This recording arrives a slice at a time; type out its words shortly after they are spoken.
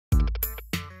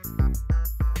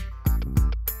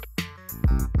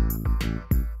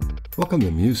Welcome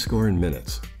to MuseScore in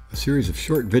Minutes, a series of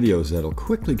short videos that'll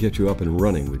quickly get you up and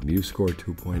running with MuseScore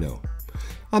 2.0.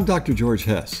 I'm Dr. George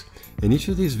Hess. In each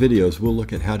of these videos, we'll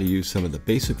look at how to use some of the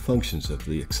basic functions of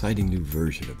the exciting new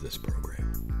version of this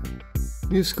program.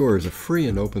 MuseScore is a free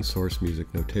and open source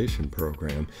music notation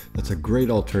program that's a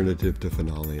great alternative to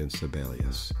Finale and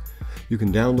Sibelius. You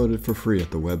can download it for free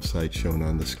at the website shown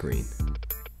on the screen.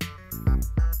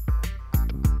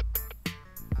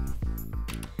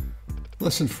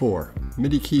 Lesson 4,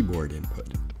 MIDI keyboard input.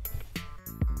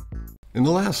 In the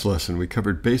last lesson, we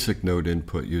covered basic note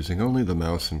input using only the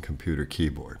mouse and computer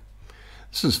keyboard.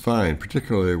 This is fine,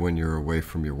 particularly when you're away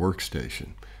from your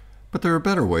workstation, but there are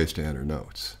better ways to enter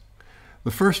notes.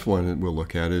 The first one we'll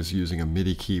look at is using a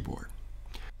MIDI keyboard.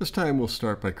 This time we'll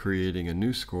start by creating a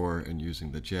new score and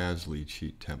using the Jazz lead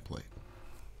sheet template.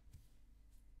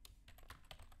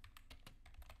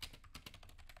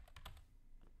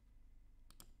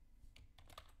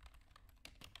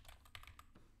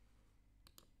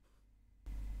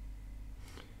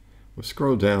 We'll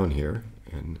scroll down here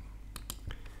and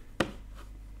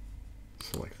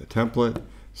select the template,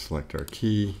 select our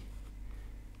key,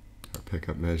 our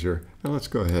pickup measure, and let's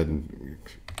go ahead and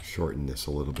shorten this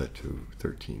a little bit to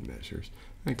 13 measures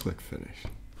and click Finish.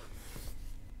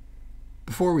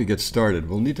 Before we get started,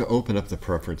 we'll need to open up the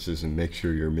preferences and make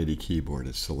sure your MIDI keyboard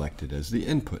is selected as the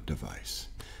input device.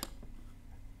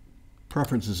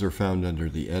 Preferences are found under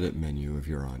the Edit menu if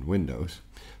you're on Windows.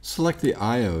 Select the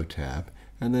I/O tab,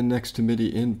 and then next to MIDI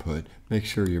input, make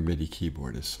sure your MIDI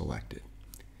keyboard is selected.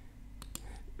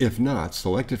 If not,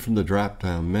 select it from the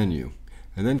drop-down menu,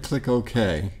 and then click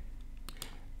OK,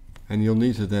 and you'll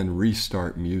need to then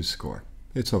restart MuseScore.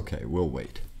 It's okay, we'll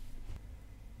wait.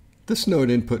 This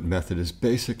note input method is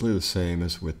basically the same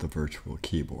as with the virtual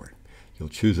keyboard. You'll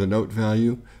choose a note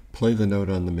value, play the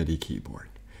note on the MIDI keyboard.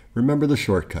 Remember the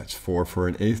shortcuts, 4 for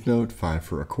an eighth note, 5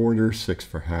 for a quarter, 6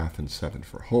 for half, and 7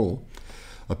 for whole.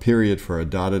 A period for a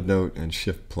dotted note, and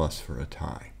Shift+ for a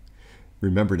tie.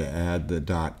 Remember to add the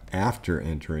dot after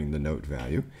entering the note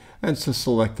value, and to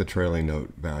select the trailing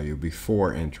note value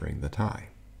before entering the tie.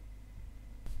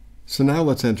 So now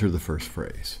let's enter the first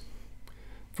phrase.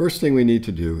 First thing we need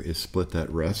to do is split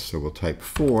that rest, so we'll type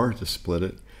 4 to split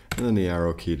it, and then the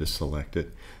arrow key to select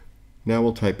it. Now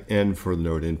we'll type N for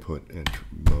note input and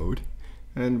mode,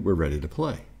 and we're ready to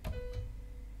play.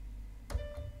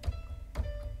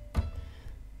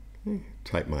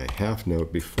 Type my half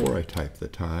note before I type the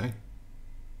tie,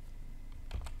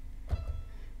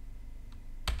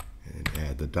 and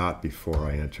add the dot before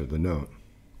I enter the note.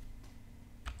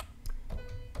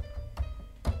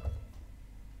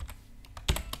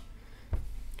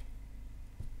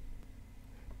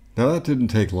 Now that didn't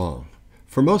take long.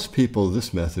 For most people,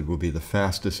 this method will be the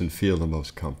fastest and feel the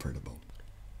most comfortable.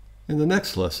 In the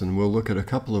next lesson, we'll look at a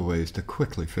couple of ways to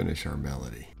quickly finish our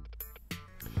melody.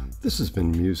 This has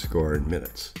been MuseScore in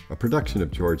Minutes, a production of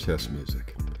George Hess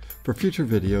Music. For future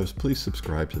videos, please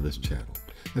subscribe to this channel.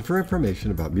 And for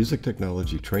information about music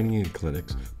technology training and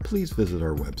clinics, please visit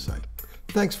our website.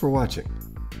 Thanks for watching.